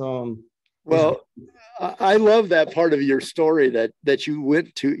know, so. Well, I love that part of your story that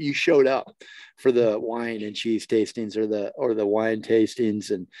you showed up for the wine and cheese tastings or the wine tastings,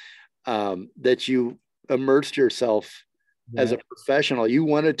 and that you immersed yourself as a professional. You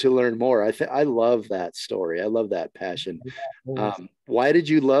wanted to learn more. I love that story. I love that passion. Why did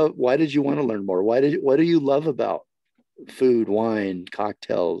you want to learn more? What do you love about food, wine,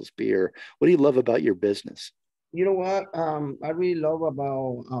 cocktails, beer? What do you love about your business? You know what? I really love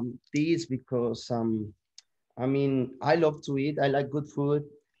about these because I mean, I love to eat. I like good food.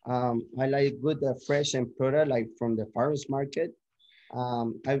 I like good fresh and product like from the farmers market.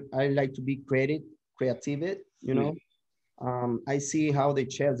 I like to be creative, you know. I see how the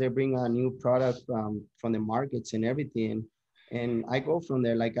chefs, they bring a new product from the markets and everything. And I go from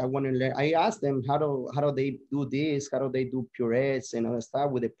there. Like I want to learn. I ask them how do they do this? How do they do purees and other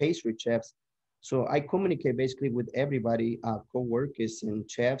stuff with the pastry chefs? So I communicate basically with everybody, co-workers and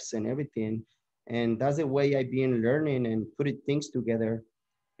chefs and everything. And that's the way I've been learning and putting things together,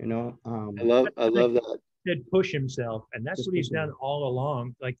 you know. I love that. Did push himself, and that's what he's done all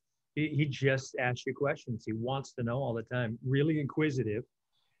along. Like he just asks you questions. He wants to know all the time, really inquisitive.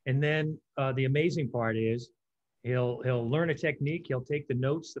 And then the amazing part is he'll learn a technique. He'll take the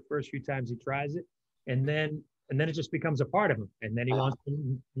notes the first few times he tries it. and then it just becomes a part of him, and then he wants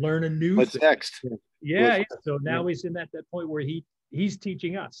to learn a new What's thing. next? Yeah. So now he's in that point where he's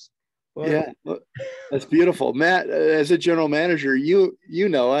teaching us. Well, Yeah, that's beautiful. Matt, as a general manager,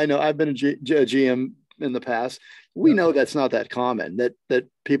 I know I've been a GM in the past. We know that's not that common, that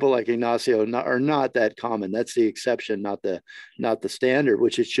people like Ignacio are not that common. That's the exception, not the standard,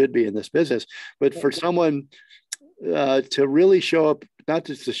 which it should be in this business. But for someone to really show up, not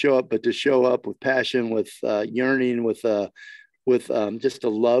just to show up, but to show up with passion, with yearning, with just a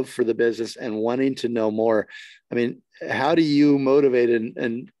love for the business and wanting to know more. I mean, how do you motivate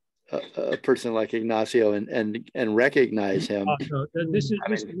and a person like Ignacio and recognize him? No, this is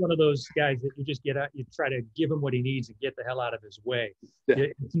one of those guys that you just get out, you try to give him what he needs and get the hell out of his way. Yeah.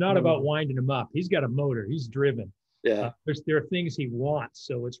 It's not about winding him up. He's got a motor. He's driven. Yeah. There are things he wants.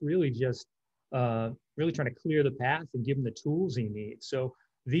 So it's really just really trying to clear the path and give him the tools he needs. So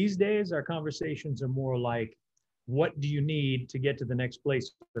these days, our conversations are more like, what do you need to get to the next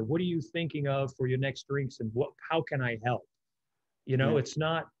place? Or what are you thinking of for your next drinks? And how can I help?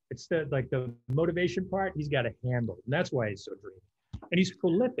 It's the motivation part, he's got to handle. And that's why he's so dreamy. And he's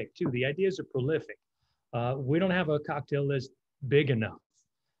prolific too. The ideas are prolific. We don't have a cocktail list big enough,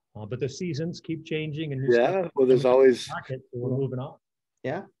 but the seasons keep changing. And well, there's always, so we're moving on.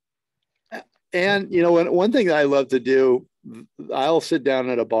 Yeah. And, one thing that I love to do, I'll sit down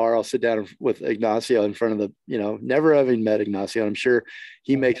at a bar, I'll sit down with Ignacio in front of never having met Ignacio. I'm sure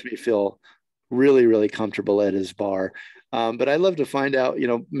he makes me feel really, really comfortable at his bar. But I love to find out,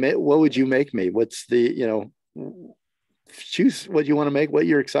 what would you make me? What's the, choose what you want to make, what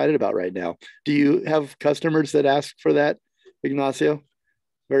you're excited about right now. Do you have customers that ask for that, Ignacio,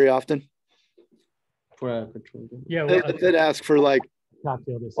 very often? Yeah. That ask for like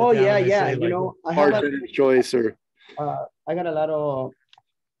cocktail. Oh yeah. I have bartender's choice or. I got a lot of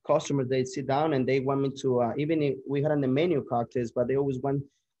customers. They sit down and they want me to, even if we had on the menu cocktails, but they always want,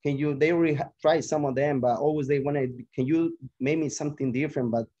 they already try some of them, but always they want to, can you make me something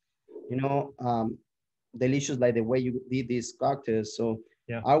different, but delicious like the way you did these cocktails. So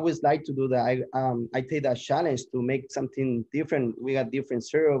yeah, I always like to do that. I take that challenge to make something different. We got different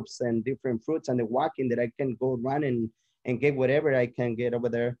syrups and different fruits and the walking that I can go run and get whatever I can get over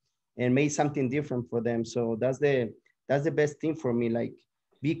there and make something different for them. So that's the best thing for me, like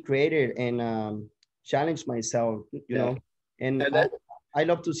be creative and challenge myself, you know. And I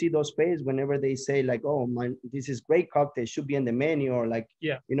love to see those pages whenever they say like, oh, this is great cocktail, should be in the menu, or like,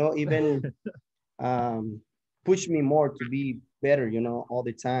 even push me more to be better, all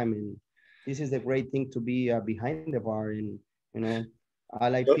the time. And this is a great thing to be behind the bar. And, I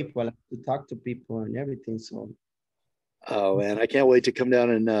like people, I like to talk to people and everything. So. Oh man, I can't wait to come down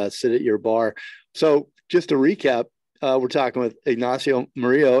and sit at your bar. So just to recap, we're talking with Ignacio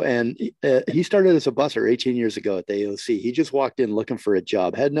Murillo, and he started as a busser 18 years ago at the A.O.C. He just walked in looking for a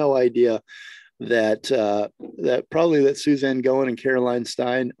job, had no idea that Suzanne Goin and Caroline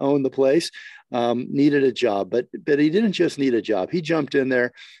Styne owned the place, needed a job, but he didn't just need a job. He jumped in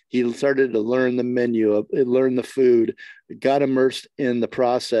there. He started to learn the menu, learn the food, got immersed in the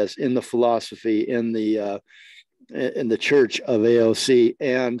process, in the philosophy, in the church of A.O.C.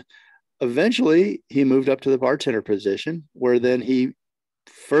 And eventually he moved up to the bartender position, where then he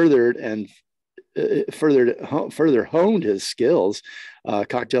further honed his skills,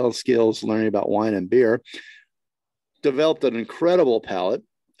 cocktail skills, learning about wine and beer, developed an incredible palate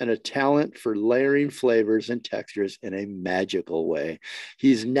and a talent for layering flavors and textures in a magical way.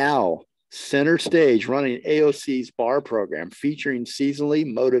 He's now center stage running A.O.C.'s bar program, featuring seasonally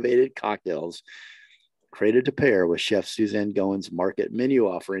motivated cocktails created to pair with Chef Suzanne Goin's market menu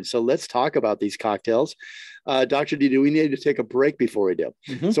offering. So let's talk about these cocktails. Dr. D, do we need to take a break before we do?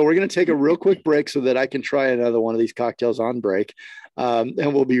 Mm-hmm. So we're going to take a real quick break so that I can try another one of these cocktails on break.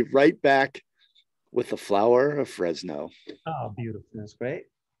 And we'll be right back with the Flower of Fresno. Oh, beautiful. That's great.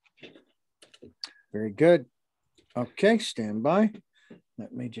 Very good. Okay, stand by.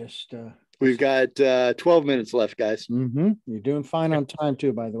 Let me just... We've got 12 minutes left, guys. Mm-hmm. You're doing fine on time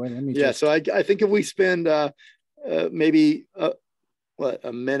too, by the way. Let me. So I think if we spend maybe a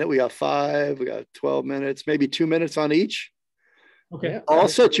minute, we got 5, we got 12 minutes, maybe 2 minutes on each. Okay. I'll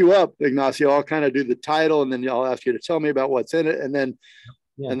set you up, Ignacio. I'll kind of do the title, and then I'll ask you to tell me about what's in it, and then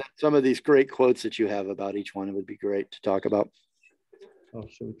some of these great quotes that you have about each one. It would be great to talk about. Oh,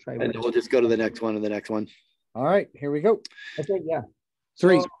 should we try? And we'll just go to the next one and the next one. All right, here we go. Okay, yeah.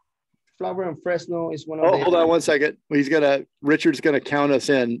 3. So, Flower and Fresno is one of the... hold on one second. Richard's gonna count us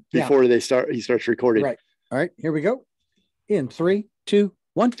in before he starts recording. Right. All right, here we go. In 3, 2,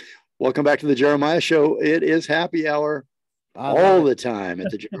 1. Welcome back to the Jeremiah Show. It is happy hour. all the time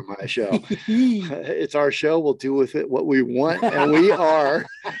at the Jeremiah Show. It's our show. We'll do with it what we want, and we are.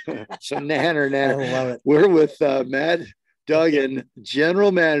 So nanner. I love it. We're with Matt Duggan,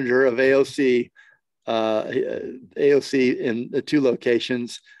 General Manager of A.O.C. A.O.C. in the 2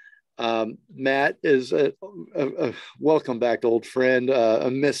 locations. Matt is a welcome back, old friend, a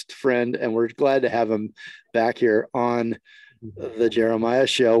missed friend, and we're glad to have him back here on the Jeremiah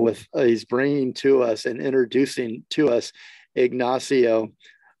Show. With he's bringing to us and introducing to us Ignacio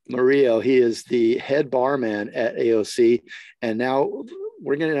Murillo. He is the head barman at A.O.C. And now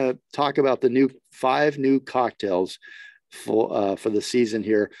we're going to talk about the 5 new cocktails for the season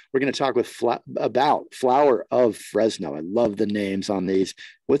here. We're going to talk about Flower of Fresno. I love the names on these.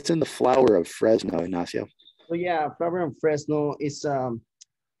 What's in the Flower of Fresno, Ignacio? So yeah, Flower of Fresno is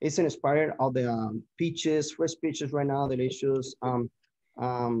it's inspired of the peaches, fresh peaches right now, delicious.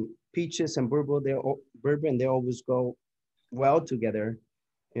 Peaches and bourbon, they always go well together,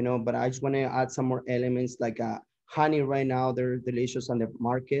 you know, but I just want to add some more elements like honey right now. They're delicious on the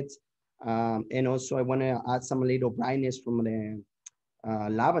market. And also I want to add some little brightness from the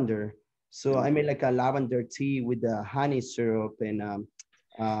lavender. So I made like a lavender tea with the honey syrup and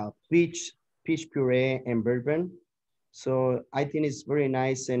peach puree and bourbon. So I think it's very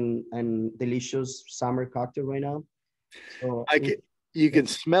nice and delicious summer cocktail right now. So you can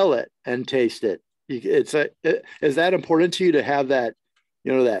smell it and taste it. Is that important to you to have that,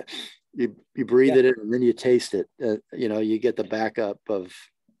 you know, that you breathe it in and then you taste it, you know, you get the backup of.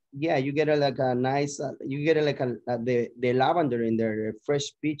 Yeah, you get a nice, the lavender in there,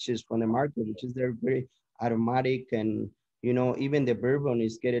 fresh peaches from the market, which is they're very aromatic, and, you know, even the bourbon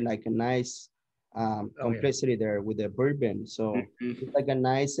is getting like a nice complexity there with the bourbon. So it's like a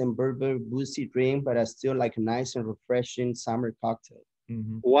nice and bourbon boozy drink, but it's still like a nice and refreshing summer cocktail.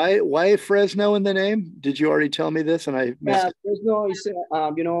 Why Fresno in the name? Did you already tell me this? And I missed it. Fresno is,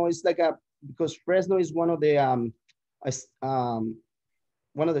 you know, it's like because Fresno is one of the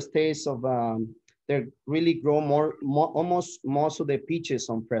states of they really grow almost most of the peaches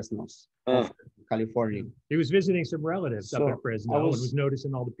on Fresno's of California. He was visiting some relatives up in Fresno and was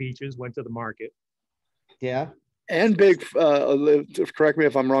noticing all the peaches, went to the market. Yeah. And big, correct me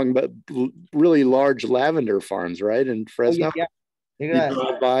if I'm wrong, but really large lavender farms, right? In Fresno? Yeah. You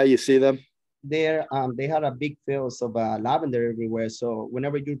drive by, you see them? They had a big fields of lavender everywhere. So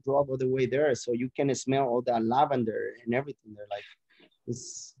whenever you drove all the way there, so you can smell all the lavender and everything. They're like,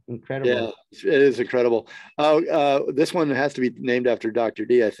 it's incredible. Yeah, it is incredible. This one has to be named after Dr.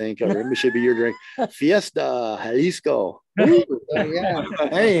 D, I think, or it should be your drink. Fiesta Jalisco. Yeah,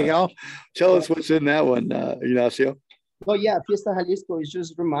 there you go. Tell us what's in that one, Ignacio. Oh yeah, Fiesta Jalisco is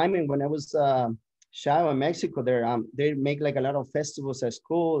just remind me when I was child in Mexico. They make like a lot of festivals at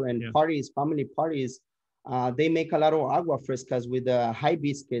school and parties, family parties. They make a lot of agua frescas with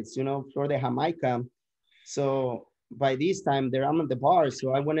hibiscus, you know, Flor de Jamaica. So by this time, I'm at the bar,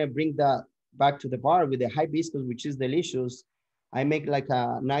 so I want to bring that back to the bar with the hibiscus, which is delicious. I make like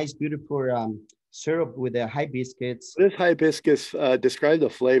a nice, beautiful syrup with the hibiscus. This hibiscus, describe the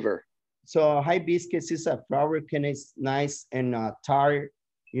flavor. So hibiscus is a flower, and it's nice and tart,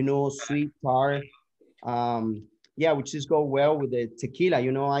 you know, sweet tart. Yeah, which just go well with the tequila.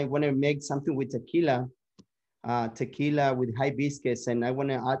 You know, I want to make something with tequila with hibiscus, and I want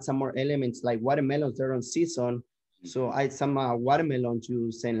to add some more elements like watermelons. They're on season. So I add some watermelon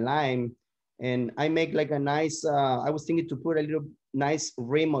juice and lime, and I make like a nice, I was thinking to put a little nice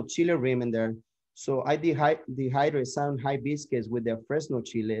rim of chili rim in there. So I dehydrate some hibiscus with the Fresno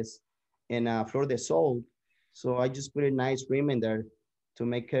chiles and Flor de Sol. So I just put a nice rim in there to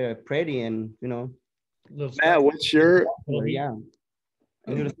make it pretty, and, you know. Matt, what's your,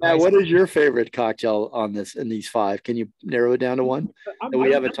 Matt, what is your favorite cocktail on this, in these 5? Can you narrow it down to one that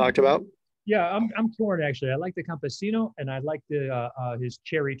we haven't talked about? Yeah, I'm torn actually. I like the Campesino, and I like the his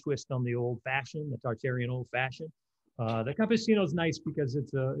cherry twist on the old fashioned, the Tartarian old fashioned. The Campesino is nice because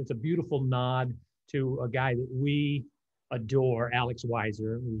it's a beautiful nod to a guy that we adore, Alex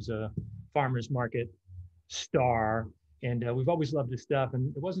Weiser, who's a farmers market star, and we've always loved his stuff.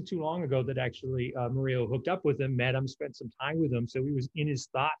 And it wasn't too long ago that actually Murillo hooked up with him, met him, spent some time with him, so he was in his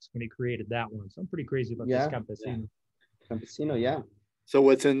thoughts when he created that one. So I'm pretty crazy about this Campesino. Campesino, yeah. So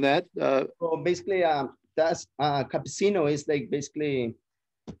what's in that? So basically, that's Campesino is like basically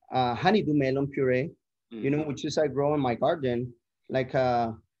honeydew melon puree, you know, which is I grow in my garden. Like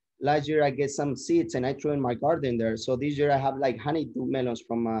last year, I get some seeds and I threw in my garden there. So this year I have like honeydew melons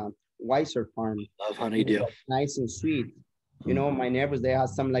from Weiser Farm. Love honeydew. Nice and sweet. You know, my neighbors, they have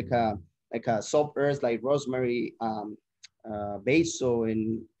some like a soft herbs like rosemary, basil,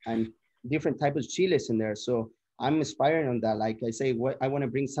 and different types of chiles in there. So I'm inspired on that. Like I say, what I want to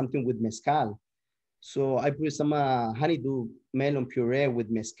bring something with mezcal. So I put some honeydew melon puree with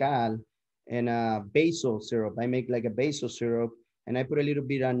mezcal and basil syrup. I make like a basil syrup, and I put a little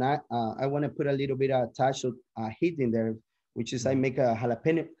bit of I want to put a little bit of touch of heat in there, which is I make a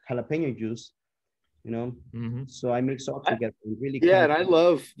jalapeno juice, you know. So I mix all together. Really, yeah, and I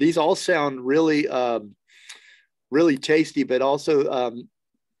love these. All sound really, really tasty, but also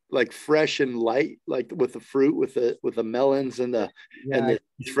like fresh and light, like with the fruit, with the melons and the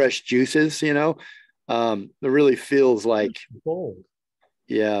fresh juices. You know, it really feels like bold.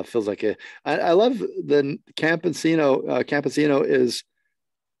 Yeah, it feels like it. I love the campesino. Campesino is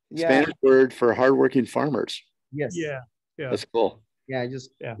Spanish word for hardworking farmers. Yes. Yeah. That's cool. Yeah,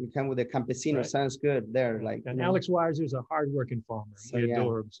 we come with a campesino. Sounds good there. Like, and Alex Weiser's a hardworking farmer. So, we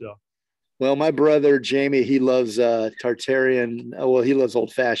adore him. So. Well, my brother Jamie, he loves Tartarian. Well, he loves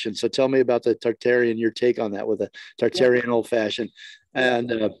old fashioned. So tell me about the Tartarian. Your take on that with a Tartarian old fashioned. And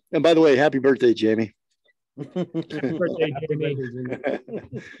by the way, happy birthday, Jamie. Birthday, Jamie.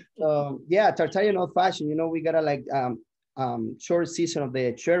 Yeah, Tartarian old fashioned. You know, we got a short season of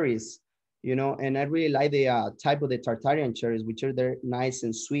the cherries. You know, and I really like the type of the Tartarian cherries, which are they're nice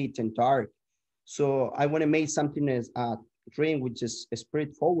and sweet and dark. So I want to make something as drink which is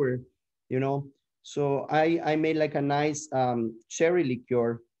straightforward, you know. So I made like a nice cherry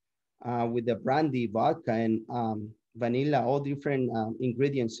liqueur with the brandy, vodka, and vanilla, all different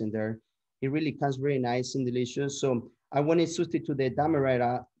ingredients in there. It really comes very nice and delicious. So I want to substitute the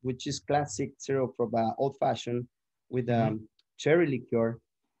Demerara, which is classic syrup from old fashioned, with cherry liqueur.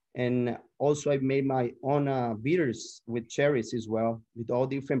 And also I made my own bitters with cherries as well, with all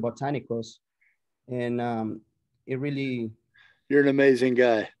different botanicals. And it really... You're an amazing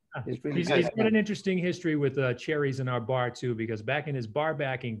guy. Really he's got an interesting history with cherries in our bar too, because back in his bar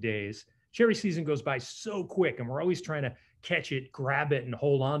backing days, cherry season goes by so quick, and we're always trying to catch it, grab it, and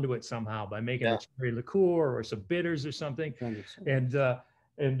hold on to it somehow by making a cherry liqueur or some bitters or something. And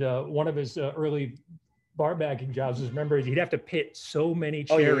one of his early bar backing jobs was, remember, he'd have to pit so many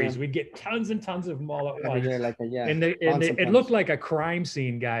cherries. We'd get tons and tons of them all at once. And it looked like a crime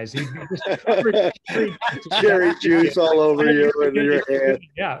scene, guys. He'd be just covered cherry juice all over you and your hair.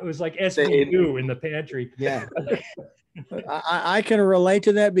 Yeah, it was like SVU in the pantry. Yeah. I can relate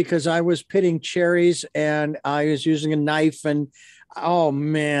to that because I was pitting cherries and I was using a knife, and oh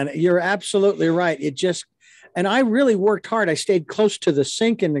man, you're absolutely right. And I really worked hard. I stayed close to the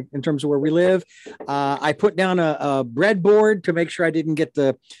sink in terms of where we live. I put down a breadboard to make sure I didn't get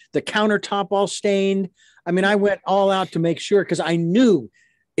the countertop all stained. I mean, I went all out to make sure because I knew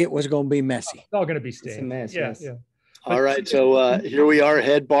it was going to be messy. It's all going to be stained. It's a mess, yes. Yeah. All right, so here we are,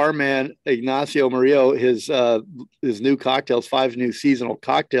 head barman Ignacio Murillo, his new cocktails, 5 new seasonal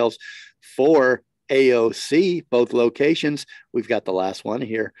cocktails for A.O.C, both locations. We've got the last one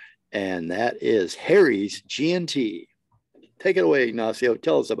here, and that is Harry's G&T. Take it away, Ignacio.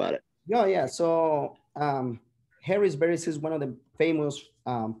 Tell us about it. Yeah. So Harry's Berries is one of the famous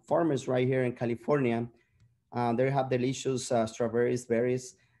farmers right here in California. They have delicious strawberries,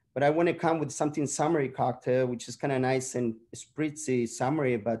 berries. But I want to come with something summery cocktail, which is kind of nice and spritzy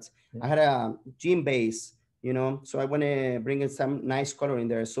summery, but I had a gin base, you know, so I want to bring in some nice color in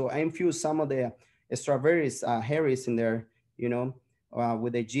there. So I infused some of the strawberries, Harry's in there, you know,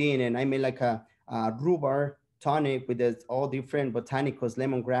 with the gin, and I made like a rhubarb tonic with all different botanicals,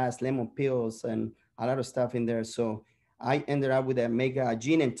 lemongrass, lemon peels, and a lot of stuff in there. So I ended up with a mega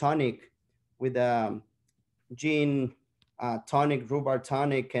gin and tonic with gin, tonic, rhubarb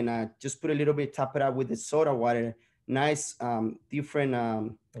tonic, and just put a little bit, top it up with the soda water. Nice,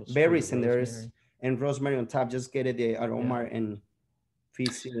 different berries in there, and rosemary on top. Just get it the aroma and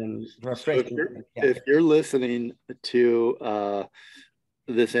fizzy and refreshing. So if you're listening to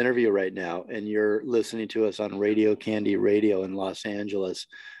this interview right now, and you're listening to us on Radio Candy Radio in Los Angeles,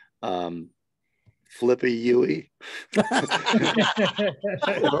 Flippy Yui, pedal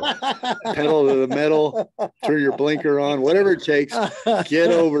to the metal, turn your blinker on, whatever it takes, get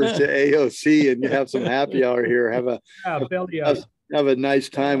over to A.O.C and you have some happy hour here. Have a nice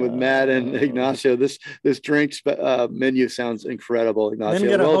time with Matt and Ignacio. This drink menu sounds incredible, Ignacio. Then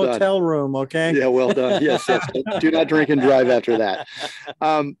get a hotel room, okay? Yeah, well done. Yes. Do not drink and drive after that.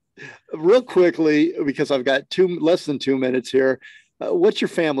 Real quickly, because I've got less than 2 minutes here. What's your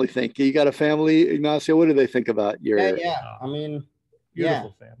family think? You got a family, Ignacio? What do they think about your? Yeah. I mean,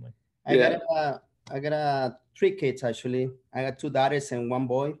 beautiful family. I got 3 kids actually. I got 2 daughters and 1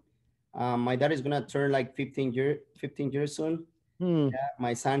 boy. My daughter is gonna turn like 15 years soon. Yeah,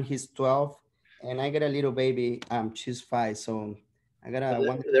 my son, he's 12, and I got a little baby. She's 5. So I got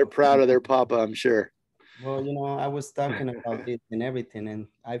They're proud of their papa, I'm sure. Well, I was talking about this and everything, and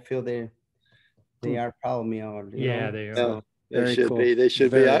I feel they are proud of me. Or, Yeah, they are. So, They Very should cool. be. They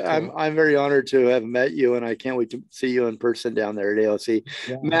should be. Very I'm very honored to have met you, and I can't wait to see you in person down there at A.O.C.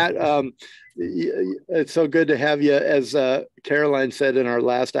 yeah. Matt, it's so good to have you. As Caroline said in our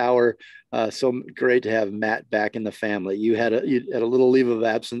last hour, so great to have Matt back in the family. You had a little leave of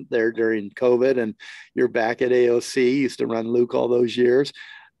absence there during COVID, and you're back at A.O.C. You used to run Lucques all those years.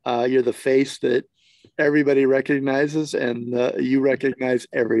 You're the face that everybody recognizes, and you recognize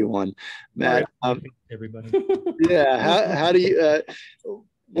everyone. Matt, Everybody. yeah. How do you?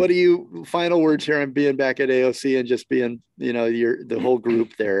 What do you? Final words here on being back at A.O.C. and just being, the whole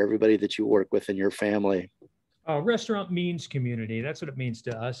group there, everybody that you work with in your family. Restaurant means community. That's what it means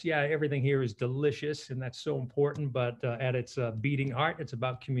to us. Yeah, everything here is delicious, and that's so important. But at its beating heart, it's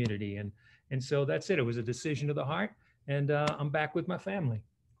about community, and so that's it. It was a decision of the heart, and I'm back with my family.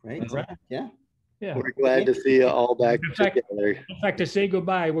 Great. Right. Yeah. Yeah. We're glad to see you all back together. In fact, to say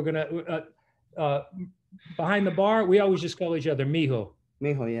goodbye, we're gonna behind the bar. We always just call each other mijo.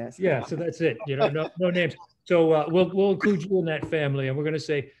 Mijo, yes. Yeah. So that's it. No names. So we'll include you in that family, and we're gonna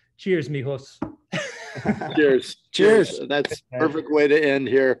say cheers, mijos. Cheers. Cheers. That's a perfect way to end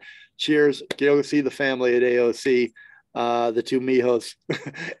here. Cheers. Go see the family at A.O.C. The two mijos,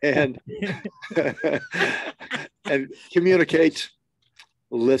 and and communicate,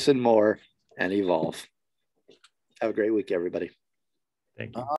 listen more, and evolve. Have a great week, everybody. Thank you.